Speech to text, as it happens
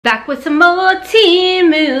with some more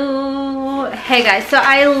Temu. Hey guys, so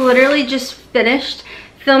I literally just finished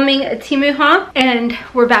filming a Temu haul and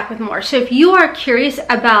we're back with more. So if you are curious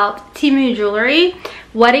about Temu jewelry,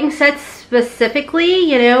 wedding sets specifically,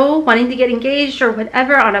 you know, wanting to get engaged or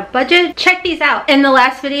whatever on a budget, check these out. In the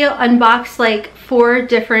last video, unboxed like 4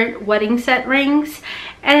 different wedding set rings,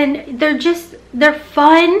 and they're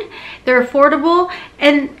fun, they're affordable,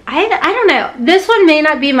 and I don't know, this one may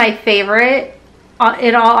not be my favorite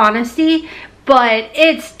in all honesty, but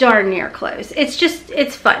it's darn near close.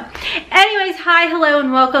 It's fun. Anyways, hi, hello,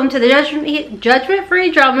 and welcome to the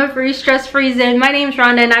judgment-free, drama-free, stress-free zone. My name's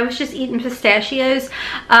Rhonda, and I was just eating pistachios.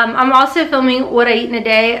 I'm also filming what I eat in a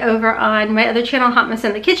day over on my other channel, Hotmess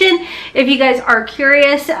in the Kitchen. If you guys are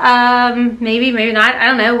curious, maybe not, I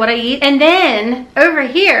don't know what I eat. And then over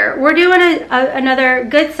here, we're doing another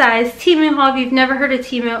good-sized Temu haul. If you've never heard of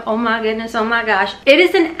Temu, oh my goodness, oh my gosh. It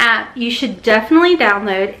is an app you should definitely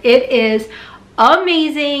download. It is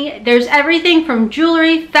amazing. There's everything from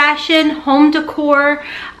jewelry, fashion, home decor.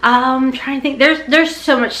 I'm trying to think. There's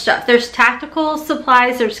so much stuff. There's tactical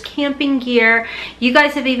supplies, there's camping gear. You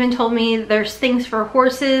guys have even told me there's things for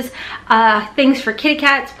horses, things for kitty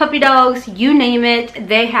cats, puppy dogs, you name it,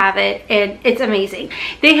 they have it, and it's amazing.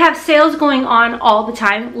 They have sales going on all the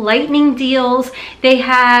time, lightning deals. They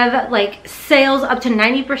have like sales up to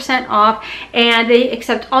 90% off, and they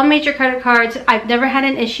accept all major credit cards. I've never had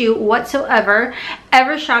an issue whatsoever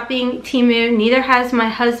ever shopping Temu, neither has my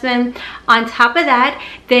husband. On top of that,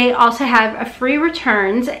 they also have a free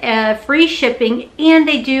returns, free shipping, and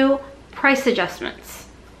they do price adjustments.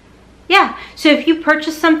 Yeah, so if you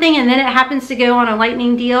purchase something and then it happens to go on a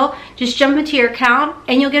lightning deal, just jump into your account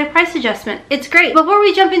and you'll get a price adjustment. It's great. Before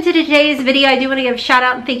we jump into today's video, I do want to give a shout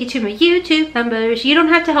out and thank you to my YouTube members. You don't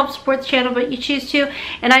have to help support the channel, but you choose to,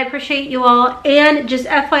 and I appreciate you all. And just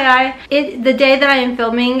FYI, the day that I am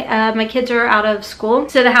filming, my kids are out of school,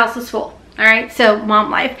 so the house is full. Alright, so mom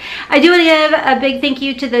life. I do want to give a big thank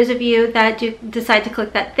you to those of you that do decide to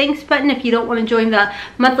click that thanks button. If you don't want to join the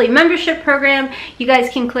monthly membership program, you guys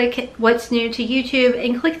can click what's new to YouTube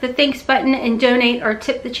and click the thanks button and donate or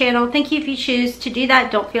tip the channel. Thank you if you choose to do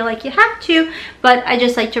that. Don't feel like you have to, but I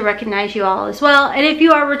just like to recognize you all as well. And if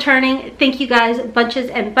you are returning, thank you guys bunches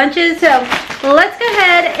and bunches. So let's go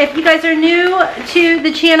ahead. If you guys are new to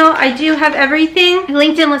the channel, I do have everything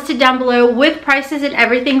linked and listed down below with prices and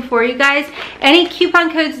everything for you guys. Any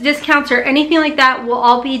coupon codes, discounts, or anything like that will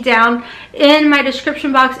all be down in my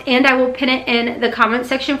description box, and I will pin it in the comment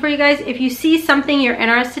section for you guys. If you see something you're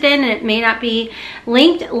interested in and it may not be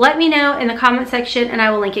linked, let me know in the comment section and I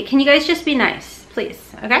will link it. Can you guys just be nice, please?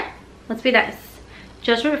 Okay, let's be nice.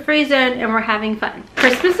 Judgment-free zone, and we're having fun.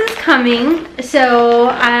 Christmas is coming, so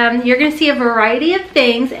you're gonna see a variety of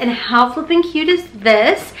things. And how flipping cute is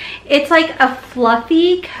this? It's like a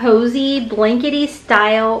fluffy, cozy, blankety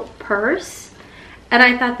style purse, and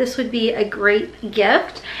I thought this would be a great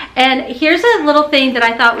gift. And here's a little thing that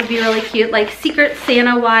I thought would be really cute, like Secret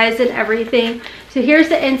Santa wise and everything. So here's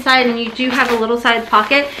the inside, and you do have a little side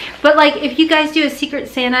pocket, but like if you guys do a Secret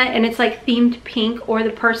Santa and it's like themed pink, or the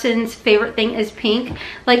person's favorite thing is pink,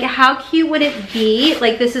 like how cute would it be?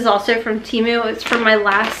 Like this is also from Temu, it's from my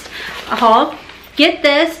last haul. Get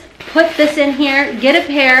this, put this in here, get a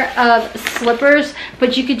pair of slippers,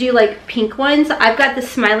 but you could do like pink ones. I've got the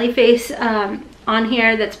smiley face on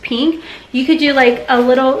here that's pink. You could do like a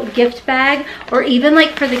little gift bag, or even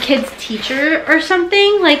like for the kids' teacher or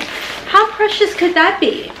something. Like how precious could that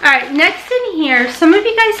be? All right, next in here, some of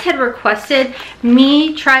you guys had requested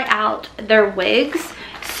me try out their wigs.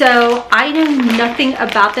 So I know nothing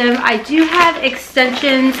about them. I do have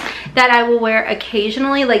extensions that I will wear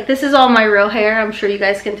occasionally. Like this is all my real hair, I'm sure you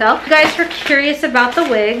guys can tell. If you guys were curious about the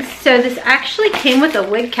wigs, so this actually came with a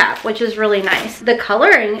wig cap, which is really nice. The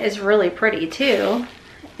coloring is really pretty too.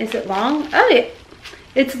 Is it long? Oh yeah.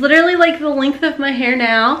 It's literally like the length of my hair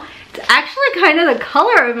now. It's actually kind of the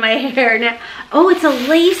color of my hair now. Oh, it's a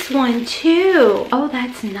lace one too. Oh,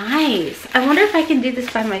 that's nice. I wonder if I can do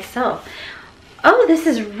this by myself. Oh, this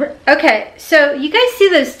is, okay, so you guys see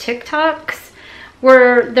those TikToks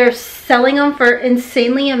where they're selling them for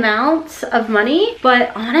insanely amounts of money?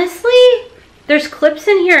 But honestly, there's clips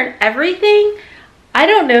in here and everything. I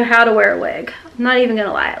don't know how to wear a wig. I'm not even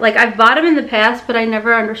gonna lie. Like I've bought them in the past, but I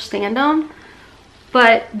never understand them.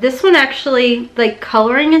 But this one actually, like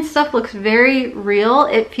coloring and stuff looks very real.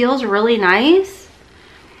 It feels really nice.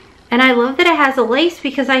 And I love that it has a lace,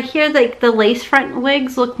 because I hear like the lace front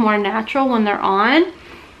wigs look more natural when they're on.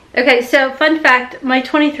 Okay, so fun fact, my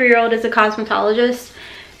 23-year-old is a cosmetologist,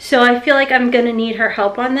 so I feel like I'm gonna need her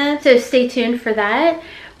help on this, so stay tuned for that.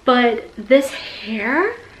 But this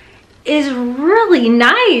hair is really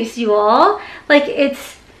nice, you all. Like,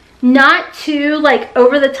 it's not too like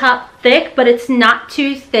over the top thick, but it's not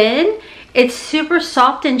too thin. It's super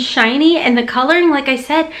soft and shiny, and the coloring, like I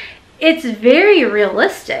said, it's very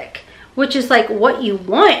realistic, which is like what you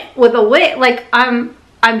want with a wig. Like, I'm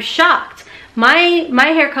shocked. My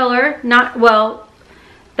hair color, not, well,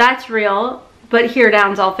 that's real, but here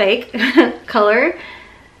down's all fake color.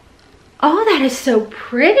 Oh, that is so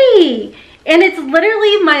pretty. And it's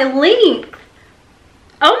literally my length.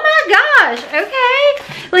 Oh my gosh,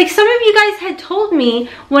 okay. Like, some of you guys had told me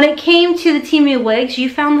when it came to the Temu wigs, you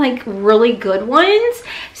found like really good ones.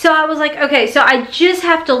 So I was like, okay, so I just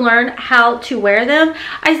have to learn how to wear them.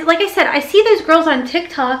 Like I said, I see those girls on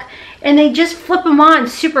TikTok and they just flip them on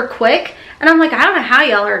super quick. And I'm like, I don't know how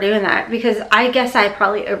y'all are doing that, because I guess I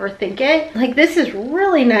probably overthink it. Like, this is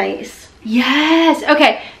really nice. Yes,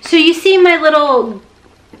 okay. So you see my little,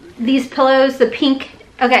 these pillows, the pink.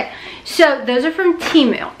 Okay, so those are from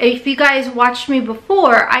Temu. If you guys watched me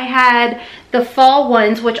before, I had the fall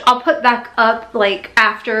ones, which I'll put back up like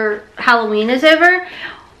after Halloween is over.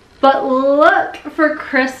 But look, for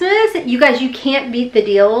Christmas, you guys, you can't beat the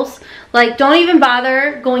deals. Like, don't even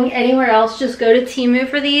bother going anywhere else. Just go to Temu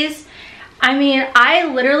for these. I mean,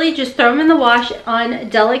 I literally just throw them in the wash on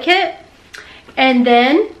delicate, and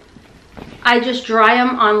then I just dry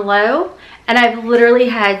them on low, and I've literally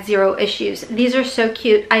had 0 issues. These are so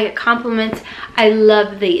cute. I get compliments. I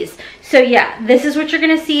love these. So yeah, this is what you're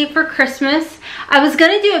gonna see for Christmas. I was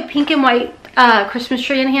gonna do a pink and white Christmas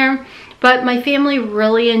tree in here, but my family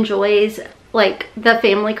really enjoys like the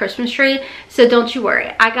family Christmas tree, so don't you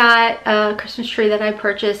worry. I got a Christmas tree that I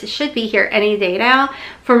purchased. It should be here any day now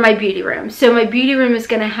for my beauty room. So my beauty room is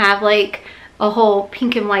gonna have like a whole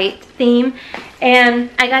pink and white theme, and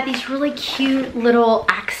I got these really cute little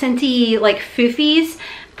accenty like foofies,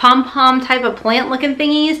 pom-pom type of plant looking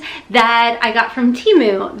thingies that I got from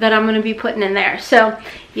Temu that I'm gonna be putting in there. So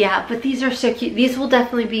yeah, but these are so cute. These will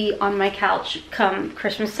definitely be on my couch come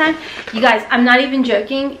Christmas time. You guys, I'm not even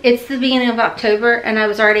joking. It's the beginning of October and I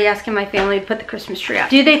was already asking my family to put the Christmas tree up.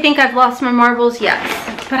 Do they think I've lost my marbles? Yes.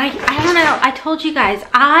 But I don't know. I told you guys,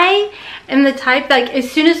 I am the type, like, as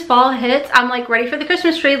soon as fall hits, I'm like ready for the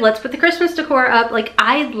Christmas tree. Let's put the Christmas decor up. Like,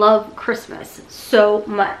 I love Christmas so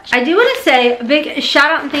much. I do want to say a big shout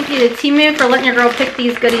out and thank you to Temu for letting your girl pick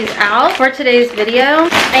these goodies out for today's video.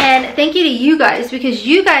 And thank you to you guys, because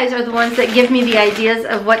you guys are the ones that give me the ideas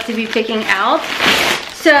of what to be picking out.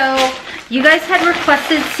 So you guys had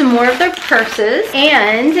requested some more of their purses,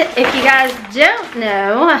 and if you guys don't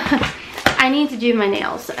know, I need to do my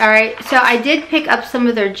nails. All right, so I did pick up some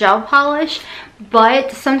of their gel polish,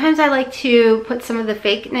 but sometimes I like to put some of the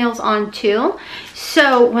fake nails on too.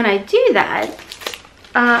 So when I do that,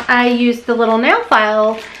 I use the little nail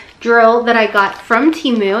file drill that I got from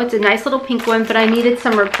Temu. It's a nice little pink one, but I needed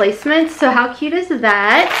some replacements. So how cute is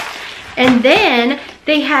that? And then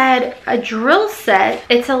they had a drill set.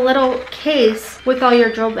 It's a little case with all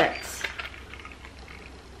your drill bits.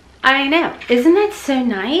 I know, isn't that so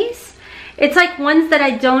nice? It's like ones that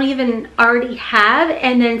I don't even already have,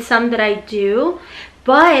 and then some that I do.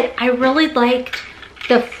 But I really liked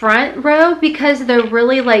the front row because they're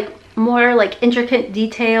really like more like intricate,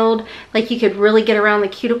 detailed, like you could really get around the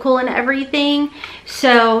cuticle and everything.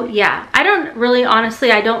 So yeah, I don't really,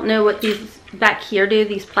 honestly, I don't know what these back here do,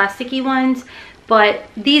 these plasticky ones, but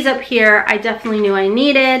these up here I definitely knew I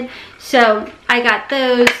needed, so I got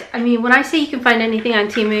those. I mean, when I say you can find anything on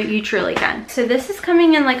Temu, you truly can. So this is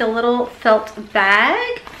coming in like a little felt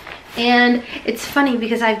bag, and it's funny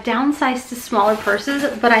because I've downsized to smaller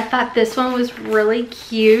purses, but I thought this one was really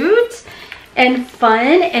cute and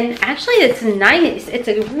fun, and actually it's nice. It's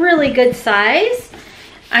a really good size.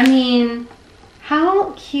 I mean,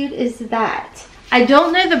 how cute is that? I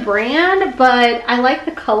don't know the brand, but I like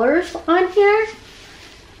the colors on here.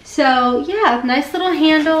 So yeah, nice little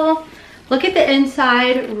handle. Look at the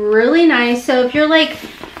inside, really nice. So if you're like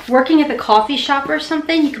working at the coffee shop or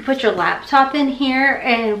something, you could put your laptop in here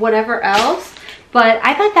and whatever else. But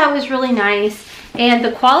I thought that was really nice, and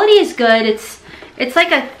the quality is good. It's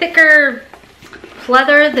like a thicker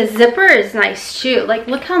leather. The zipper is nice too. Like,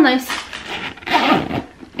 look how nice.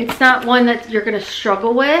 It's not one that you're gonna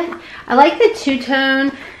struggle with. I like the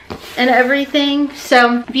two-tone and everything.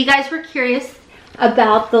 So if you guys were curious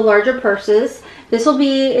about the larger purses,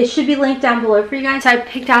 it should be linked down below for you guys. I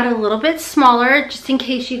picked out a little bit smaller, just in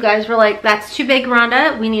case you guys were like, that's too big,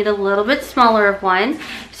 Rhonda. We need a little bit smaller of one.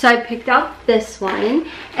 So I picked out this one.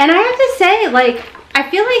 And I have to say, like, I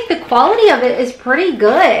feel like the quality of it is pretty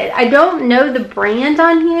good. I don't know the brand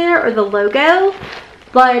on here or the logo,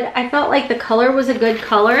 but I felt like the color was a good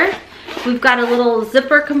color. We've got a little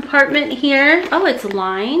zipper compartment here. Oh, it's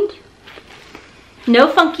lined. No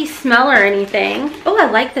funky smell or anything. Oh, I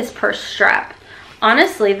like this purse strap.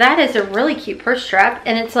 Honestly, that is a really cute purse strap,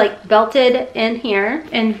 and it's like belted in here,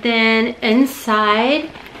 and then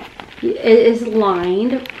inside it is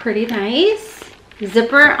lined. Pretty nice.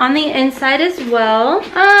 Zipper on the inside as well.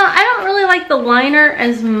 I don't really like the liner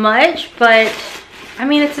as much, but I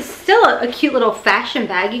mean, it's still a cute little fashion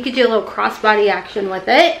bag. You could do a little crossbody action with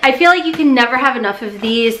it. I feel like you can never have enough of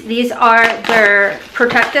these. These are their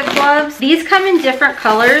protective gloves. These come in different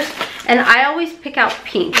colors, and I always pick out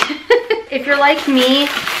pink. If you're like me,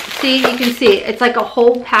 see, you can see, it's like a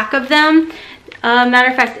whole pack of them. Matter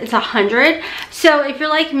of fact, it's 100. So if you're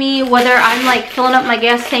like me, whether I'm like filling up my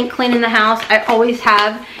gas tank, cleaning the house, I always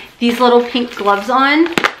have these little pink gloves on.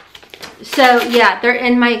 So yeah, they're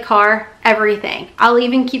in my car, everything. I'll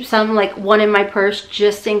even keep some, like one in my purse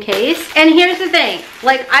just in case. And here's the thing,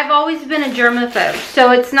 like I've always been a germaphobe.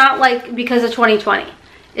 So it's not like because of 2020.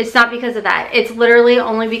 It's not because of that. It's literally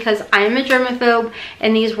only because I am a germaphobe,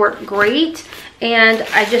 and these work great. And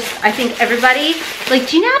I think everybody, like,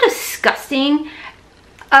 do you know how disgusting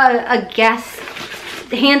a gas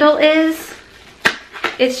handle is?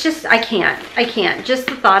 It's just, I can't. Just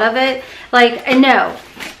the thought of it. Like, and no,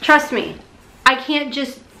 trust me, I can't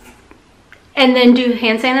just, and then do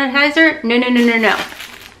hand sanitizer. No.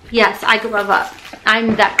 Yes, I glove up.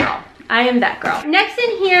 I'm that girl. I am that girl. Next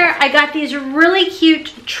in here, I got these really cute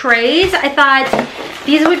trays. I thought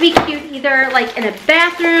these would be cute either like in a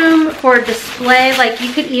bathroom for display. Like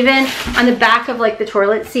you could even on the back of like the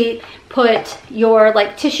toilet seat put your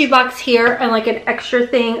like tissue box here and like an extra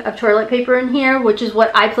thing of toilet paper in here, which is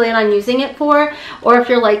what I plan on using it for. Or if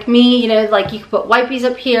you're like me, you know, like you could put wipes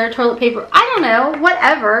up here, toilet paper, I don't know,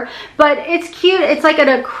 whatever. But it's cute. It's like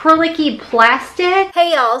an acrylic-y plastic.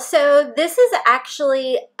 Hey y'all, so this is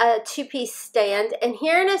actually a two-piece stand, and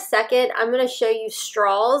here in a second I'm going to show you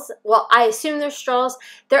straws. Well, I assume they're straws.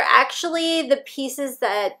 They're actually the pieces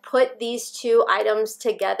that put these two items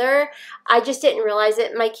together. I just didn't realize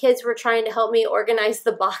it. My kids were trying to help me organize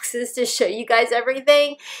the boxes to show you guys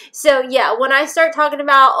everything. So yeah, when I start talking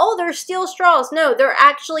about, oh, they're steel straws, no, they're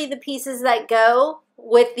actually the pieces that go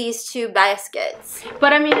with these two baskets.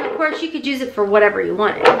 But I mean, of course, you could use it for whatever you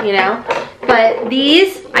wanted, you know? But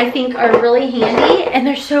these, I think, are really handy, and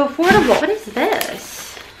they're so affordable. What is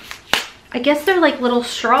this? I guess they're like little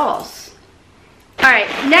straws. All right,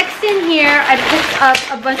 next in here, I picked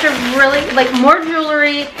up a bunch of really, like, more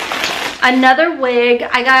jewelry, another wig.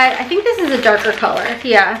 I think this is a darker color,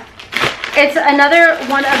 yeah. It's another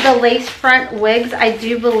one of the lace front wigs, I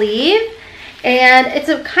do believe. And it's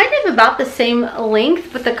kind of about the same length,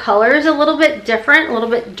 but the color is a little bit different, a little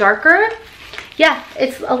bit darker. Yeah,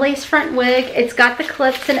 it's a lace front wig. It's got the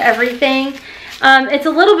clips and everything. It's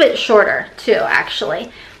a little bit shorter too,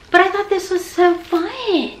 actually. But I thought this was so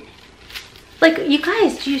fun. Like, you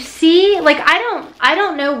guys, do you see? Like, I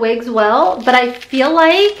don't know wigs well, but I feel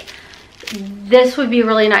like this would be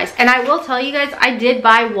really nice. And I will tell you guys, I did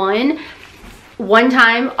buy one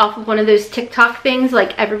time off of one of those TikTok things.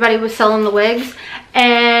 Like, everybody was selling the wigs,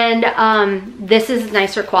 and this is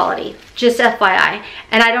nicer quality, just FYI.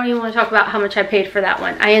 And I don't even want to talk about how much I paid for that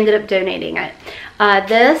one. I ended up donating it.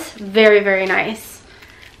 This, very, very nice.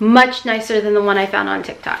 Much nicer than the one I found on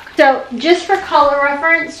TikTok. So just for color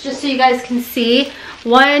reference, just so you guys can see,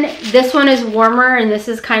 this one is warmer and this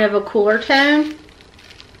is kind of a cooler tone.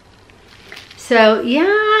 So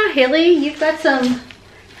yeah, Haley, you've got some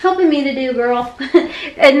helping me to do, girl.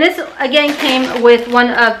 And this again came with one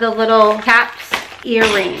of the little caps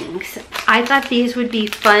earrings. I thought these would be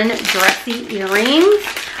fun dressy earrings.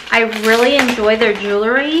 I really enjoy their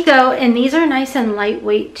jewelry. So, and these are nice and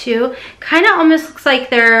lightweight too. Kind of almost looks like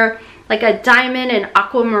they're like a diamond and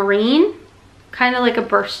aquamarine, kind of like a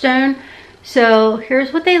birthstone. So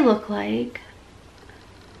here's what they look like.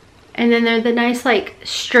 And then they're the nice like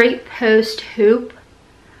straight post hoop.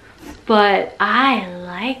 But I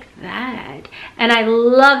like that. And I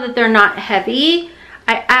love that they're not heavy.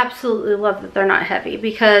 I absolutely love that they're not heavy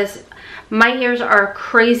because my ears are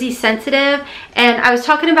crazy sensitive. And I was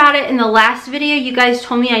talking about it in the last video. You guys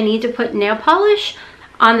told me I need to put nail polish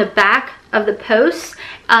on the back of the posts.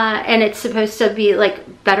 And it's supposed to be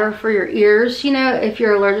like better for your ears, you know, if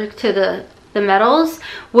you're allergic to the metals,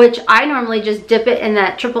 which I normally just dip it in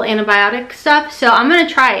that triple antibiotic stuff. So I'm gonna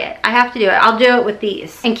try it. I have to do it. I'll do it with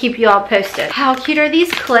these and keep you all posted. How cute are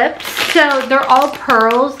these clips? So they're all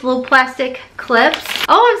pearls, little plastic clips.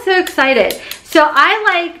 Oh, I'm so excited. So I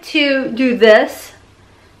like to do this,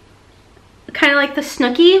 kind of like the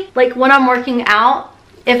Snooki, like when I'm working out.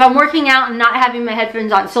 If I'm working out and not having my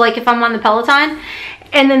headphones on, so like if I'm on the Peloton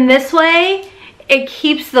And then this way, it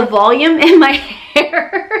keeps the volume in my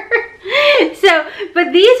hair. So,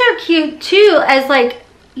 but these are cute too, as like,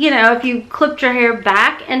 you know, if you clipped your hair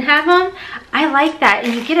back and have them, I like that.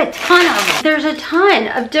 And you get a ton of them. There's a ton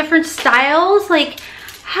of different styles. Like,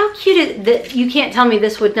 how cute is that? You can't tell me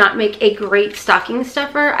this would not make a great stocking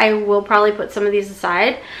stuffer. I will probably put some of these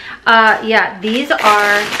aside. Yeah, these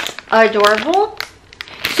are adorable.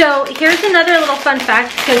 So here's another little fun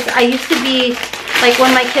fact, because I used to be, like,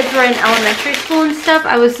 when my kids were in elementary school and stuff,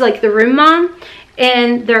 I was like the room mom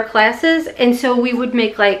in their classes, and so we would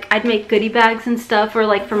make, like, I'd make goodie bags and stuff, or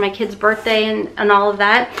like for my kid's birthday and all of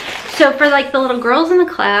that. So for like the little girls in the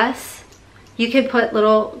class, you could put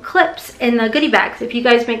little clips in the goodie bags if you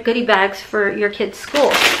guys make goodie bags for your kids'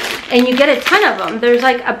 school, and you get a ton of them. There's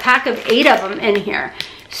like a pack of 8 of them in here.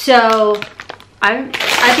 So I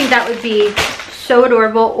think that would be so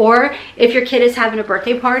adorable. Or if your kid is having a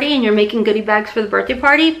birthday party and you're making goodie bags for the birthday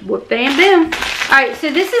party, whoop bam boom. All right, so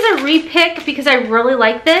this is a repick because I really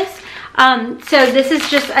like this. So this is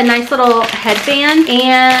just a nice little headband,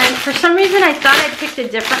 and for some reason I thought I picked a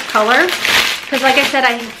different color, because like I said,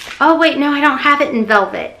 oh wait, no, I don't have it in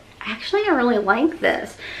velvet. Actually, I really like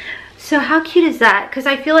this. So how cute is that? Because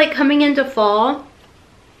I feel like coming into fall,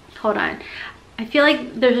 hold on, I feel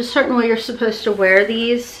like there's a certain way you're supposed to wear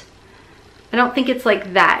these. I don't think it's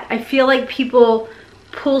like that. I feel like people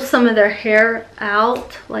pull some of their hair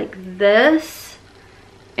out like this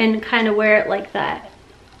and kind of wear it like that.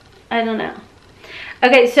 I don't know.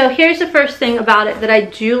 Okay, so here's the first thing about it that I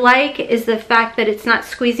do like, is the fact that it's not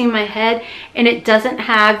squeezing my head, and it doesn't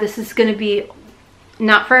have, this is going to be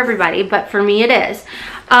not for everybody, but for me it is.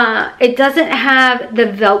 It doesn't have the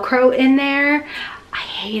Velcro in there. I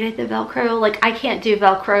hated the Velcro. Like, I can't do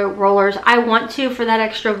Velcro rollers. I want to for that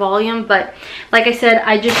extra volume, but like I said,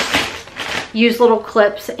 I just use little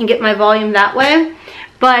clips and get my volume that way.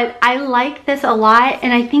 But I like this a lot,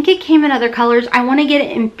 and I think it came in other colors. I want to get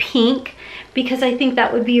it in pink because I think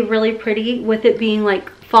that would be really pretty with it being like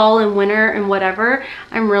fall and winter and whatever.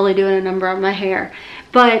 I'm really doing a number on my hair.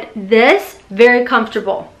 But this, very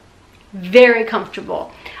comfortable. Very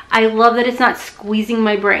comfortable. I love that it's not squeezing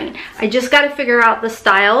my brain. I just got to figure out the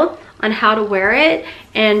style on how to wear it,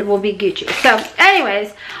 and we'll be Gucci. So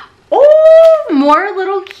anyways, oh, more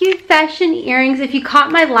little cute fashion earrings. If you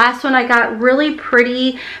caught my last one, I got really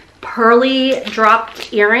pretty pearly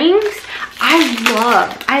dropped earrings.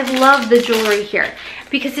 I love the jewelry here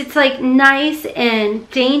because it's like nice and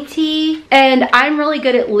dainty, and I'm really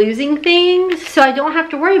good at losing things, so I don't have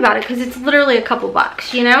to worry about it because it's literally a couple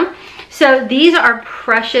bucks, you know? So these are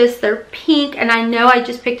precious. They're pink, and I know I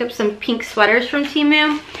just picked up some pink sweaters from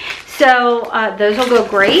Temu, so those will go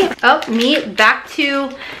great. Oh, me back to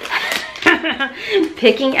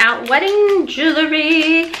picking out wedding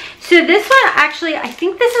jewelry. So this one, actually, I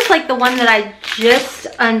think this is like the one that I just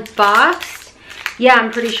unboxed. Yeah,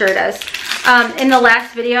 I'm pretty sure it is. In the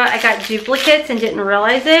last video, I got duplicates and didn't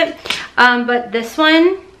realize it. But this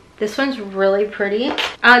one's really pretty.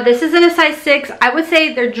 This is in a size 6. I would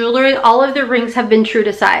say their jewelry, all of their rings have been true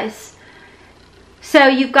to size. So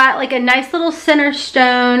you've got like a nice little center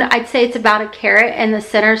stone. I'd say it's about 1 carat in the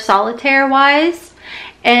center solitaire wise.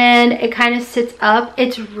 And it kind of sits up.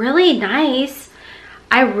 It's really nice.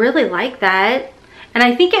 I really like that. And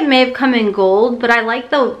I think it may have come in gold, but I like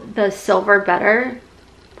the silver better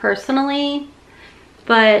personally.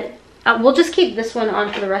 But we'll just keep this one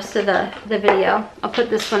on for the rest of the video. I'll put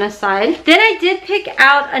this one aside. Then I did pick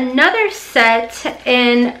out another set,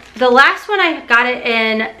 and the last one I got it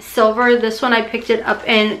in silver. This one I picked it up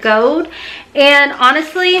in gold. And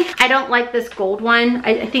honestly, I don't like this gold one.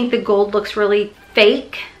 I think the gold looks really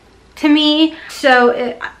fake to me.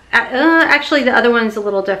 So actually the other one's a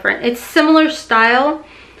little different. It's similar style,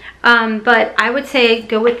 but I would say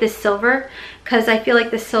go with this silver because I feel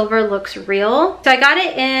like the silver looks real. So I got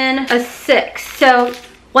it in a 6. So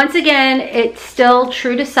once again, it's still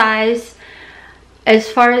true to size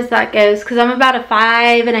as far as that goes, because I'm about a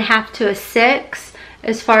 5.5 to a 6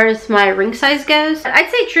 as far as my ring size goes. I'd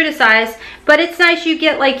say true to size, but it's nice. You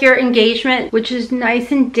get like your engagement, which is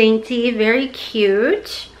nice and dainty, very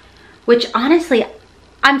cute, which honestly,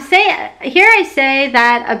 I say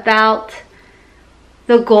that about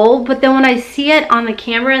the gold, but then when I see it on the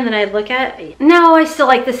camera and then I look at it, no, I still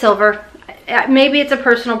like the silver. Maybe it's a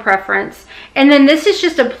personal preference. And then this is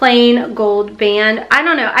just a plain gold band. I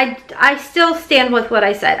don't know. I still stand with what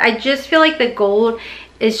I said. I just feel like the gold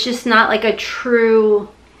is just not like a true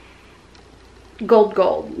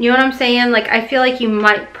gold. You know what I'm saying? Like, I feel like you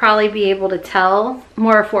might probably be able to tell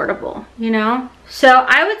more affordable, you know? So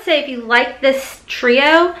I would say if you like this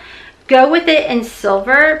trio, go with it in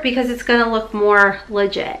silver because it's gonna look more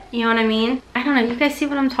legit. You know what I mean? I don't know, you guys see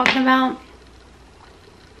what I'm talking about?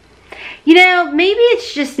 You know, maybe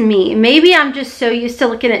it's just me. Maybe I'm just so used to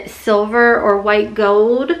looking at silver or white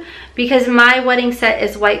gold because my wedding set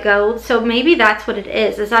is white gold. So maybe that's what it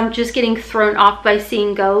is I'm just getting thrown off by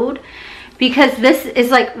seeing gold because this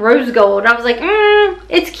is like rose gold. I was like,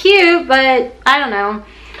 it's cute, but I don't know.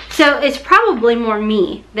 So it's probably more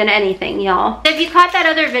me than anything, y'all. If you caught that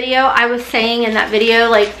other video, I was saying in that video,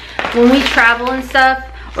 like when we travel and stuff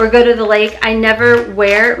or go to the lake, I never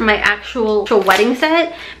wear my actual wedding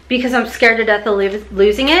set because I'm scared to death of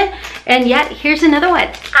losing it. And yet, here's another one.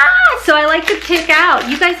 So I like to pick out.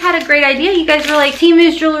 You guys had a great idea. You guys were like,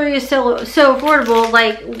 Temu's jewelry is so affordable.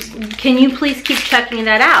 Like, can you please keep checking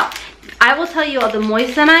that out? I will tell you all, the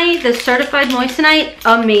moissanite, the certified moissanite,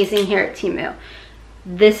 amazing here at Temu.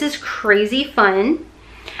 This is crazy fun.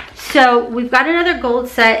 So we've got another gold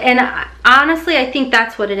set, and honestly I think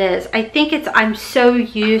that's what it is. I think it's, I'm so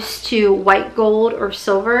used to white gold or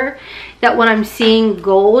silver that when I'm seeing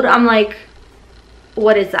gold I'm like,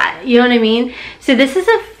 what is that? You know what I mean? So this is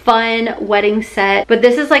a fun wedding set, but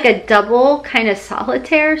this is like a double kind of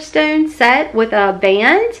solitaire stone set with a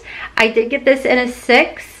band. I did get this in a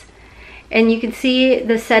 6, and you can see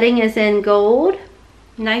the setting is in gold.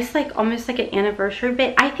 Nice, like almost like an anniversary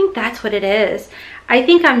bit. I think that's what it is. I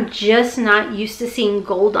think I'm just not used to seeing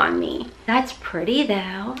gold on me. That's pretty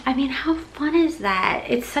though. I mean, how fun is that?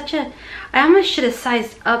 It's such a, I almost should have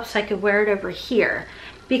sized up so I could wear it over here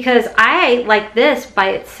because I like this by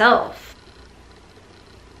itself.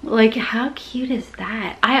 Like, how cute is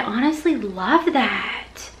that? I honestly love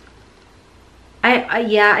that.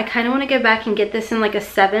 Yeah, I kind of want to go back and get this in like a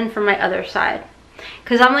 7 from my other side.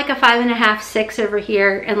 Because I'm like a 5.5, 6 over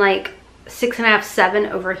here and like 6.5, 7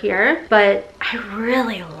 over here. But I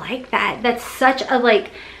really like that. That's such a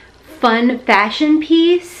like fun fashion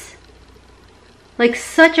piece. Like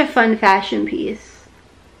such a fun fashion piece.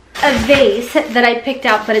 A vase that I picked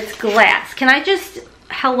out, but it's glass. Can I just,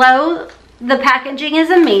 hello? The packaging is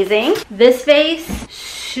amazing. This vase,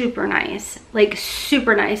 super nice, like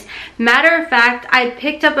super nice. Matter of fact, I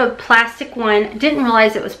picked up a plastic one, didn't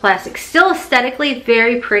realize it was plastic. Still aesthetically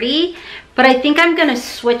very pretty, but I think I'm gonna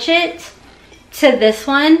switch it to this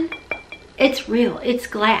one. It's real, it's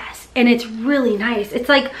glass, and it's really nice. It's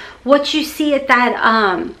like what you see at that,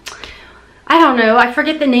 I don't know, I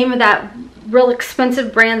forget the name of that real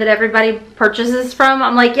expensive brand that everybody purchases from.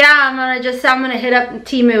 I'm like, yeah, I'm gonna hit up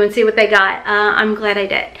Temu and see what they got. I'm glad I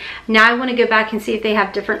did. Now I want to go back and see if they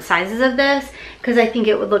have different sizes of this because I think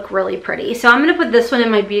it would look really pretty. So I'm gonna put this one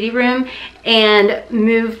in my beauty room and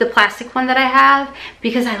move the plastic one that I have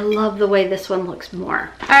because I love the way this one looks more.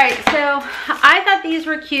 All right, so I thought these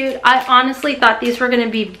were cute. I honestly thought these were gonna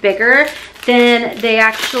be bigger than they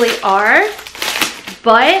actually are.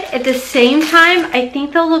 But at the same time, I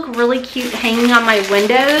think they'll look really cute hanging on my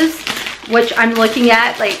windows, which I'm looking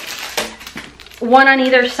at, like one on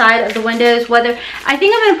either side of the windows. Whether, I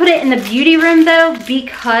think I'm gonna put it in the beauty room though,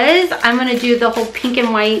 because I'm gonna do the whole pink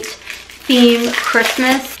and white theme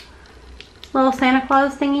Christmas little Santa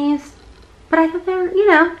Claus thingies. But I thought they're, you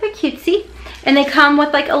know, they're cutesy. And they come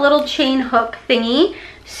with like a little chain hook thingy.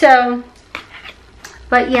 So,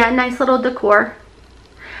 but yeah, nice little decor.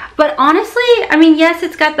 But honestly, I mean, yes,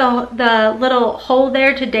 it's got the little hole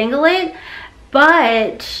there to dangle it,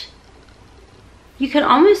 but you can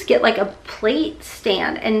almost get like a plate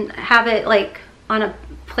stand and have it like on a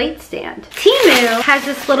plate stand. Temu has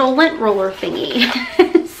this little lint roller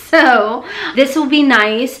thingy. So this will be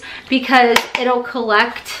nice because it'll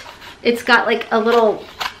collect. It's got like a little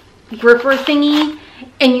gripper thingy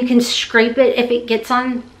and you can scrape it if it gets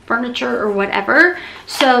on furniture or whatever.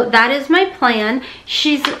 So that is my plan.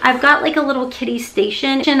 I've got like a little kitty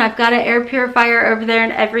station. I've got an air purifier over there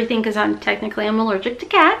and everything because I'm allergic to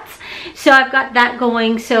cats. So I've got that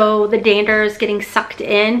going so the dander is getting sucked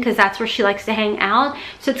in because that's where she likes to hang out.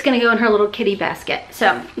 So it's gonna go in her little kitty basket.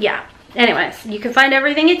 So yeah. Anyways, you can find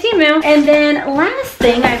everything at Temu. And then last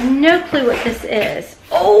thing, I have no clue what this is.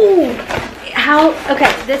 Oh,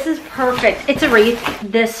 okay, this is perfect. It's a wreath.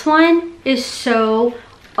 This one is so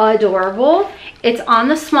adorable. It's on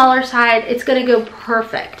the smaller side. It's gonna go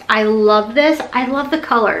perfect. I love this. I love the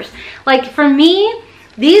colors. Like for me,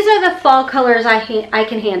 these are the fall colors I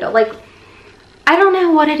can handle. Like, I don't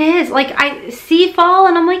know what it is. Like I see fall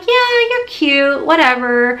and I'm like, yeah, you're cute,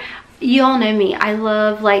 whatever. You all know me. I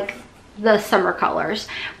love like the summer colors,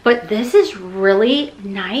 but this is really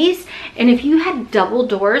nice. And if you had double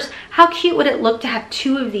doors, how cute would it look to have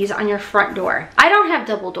 2 of these on your front door? I don't have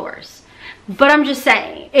double doors, but I'm just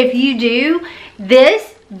saying, if you do,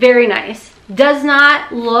 this, very nice. Does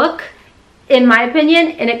not look in my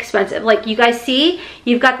opinion, inexpensive. Like you guys see,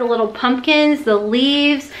 you've got the little pumpkins, the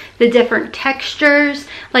leaves, the different textures.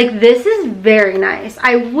 Like this is very nice.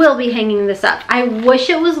 I will be hanging this up. I wish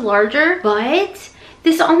it was larger, but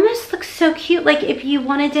this almost looks so cute. Like if you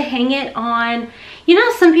wanted to hang it on, you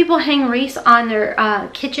know, some people hang wreaths on their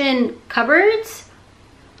kitchen cupboards.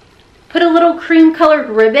 Put a little cream colored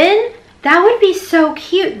ribbon. That would be so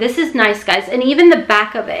cute. This is nice, guys. And even the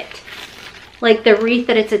back of it, like the wreath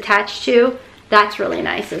that it's attached to, that's really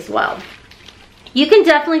nice as well. You can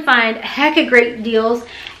definitely find heck of great deals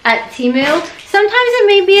at Temu. Sometimes it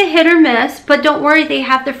may be a hit or miss, but don't worry, they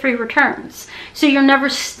have the free returns. So you're never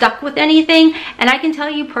stuck with anything. And I can tell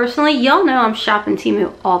you personally, y'all know I'm shopping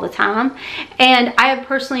Temu all the time. And I have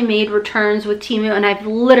personally made returns with Temu and I've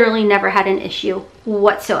literally never had an issue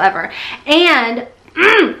whatsoever. And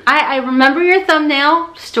I remember your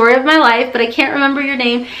thumbnail, story of my life, but I can't remember your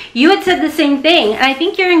name. You had said the same thing. And I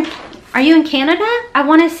think are you in Canada? I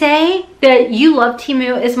want to say that you love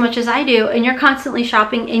Temu as much as I do and you're constantly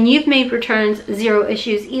shopping and you've made returns, zero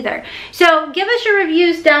issues either. So give us your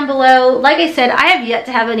reviews down below. Like I said, I have yet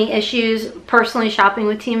to have any issues personally shopping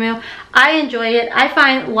with Temu. I enjoy it. I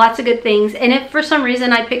find lots of good things. And if for some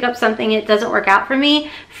reason I pick up something, it doesn't work out for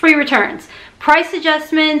me, free returns. Price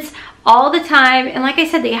adjustments all the time, and like I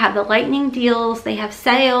said, they have the lightning deals, they have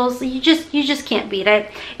sales. You just can't beat it.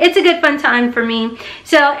 It's a good fun time for me.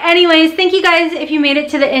 So anyways, thank you guys if you made it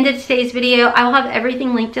to the end of today's video. I will have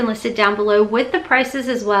everything linked and listed down below with the prices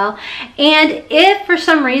as well. And if for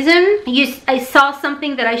some reason I saw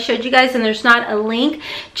something that I showed you guys and there's not a link,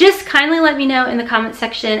 just kindly let me know in the comment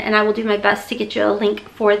section and I will do my best to get you a link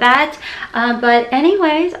for that. But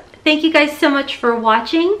anyways, thank you guys so much for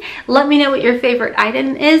watching. Let me know what your favorite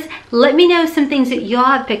item is. Let me know some things that y'all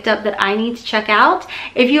have picked up that I need to check out.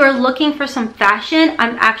 If you are looking for some fashion,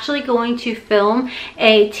 I'm actually going to film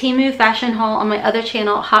a Temu fashion haul on my other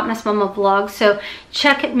channel, Hotmess Momma Vlog. So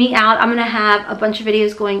check me out. I'm gonna have a bunch of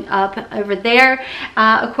videos going up over there.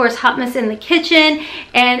 Of course, Hotmess in the kitchen.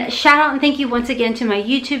 And shout out and thank you once again to my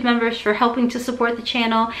YouTube members for helping to support the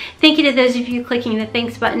channel. Thank you to those of you clicking the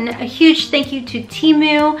thanks button. A huge thank you to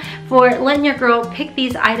Temu for letting your girl pick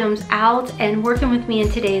these items out and working with me in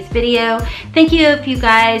today's video. Thank you if you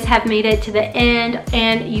guys have made it to the end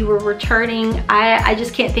and you were returning. I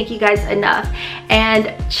just can't thank you guys enough.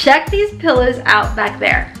 And check these pillows out back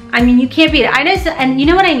there. I mean, you can't beat it. I know, and you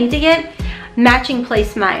know what I need to get? Matching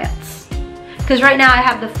placemats. Because right now I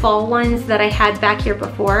have the fall ones that I had back here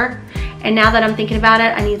before. And now that I'm thinking about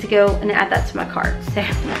it, I need to go and add that to my cart. So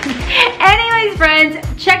anyways,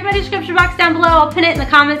 friends, check my description box down below. I'll pin it in the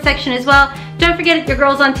comment section as well. Don't forget your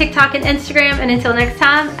girls on TikTok and Instagram. And until next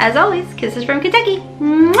time, as always, kisses from Kentucky.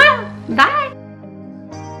 Mwah! Bye.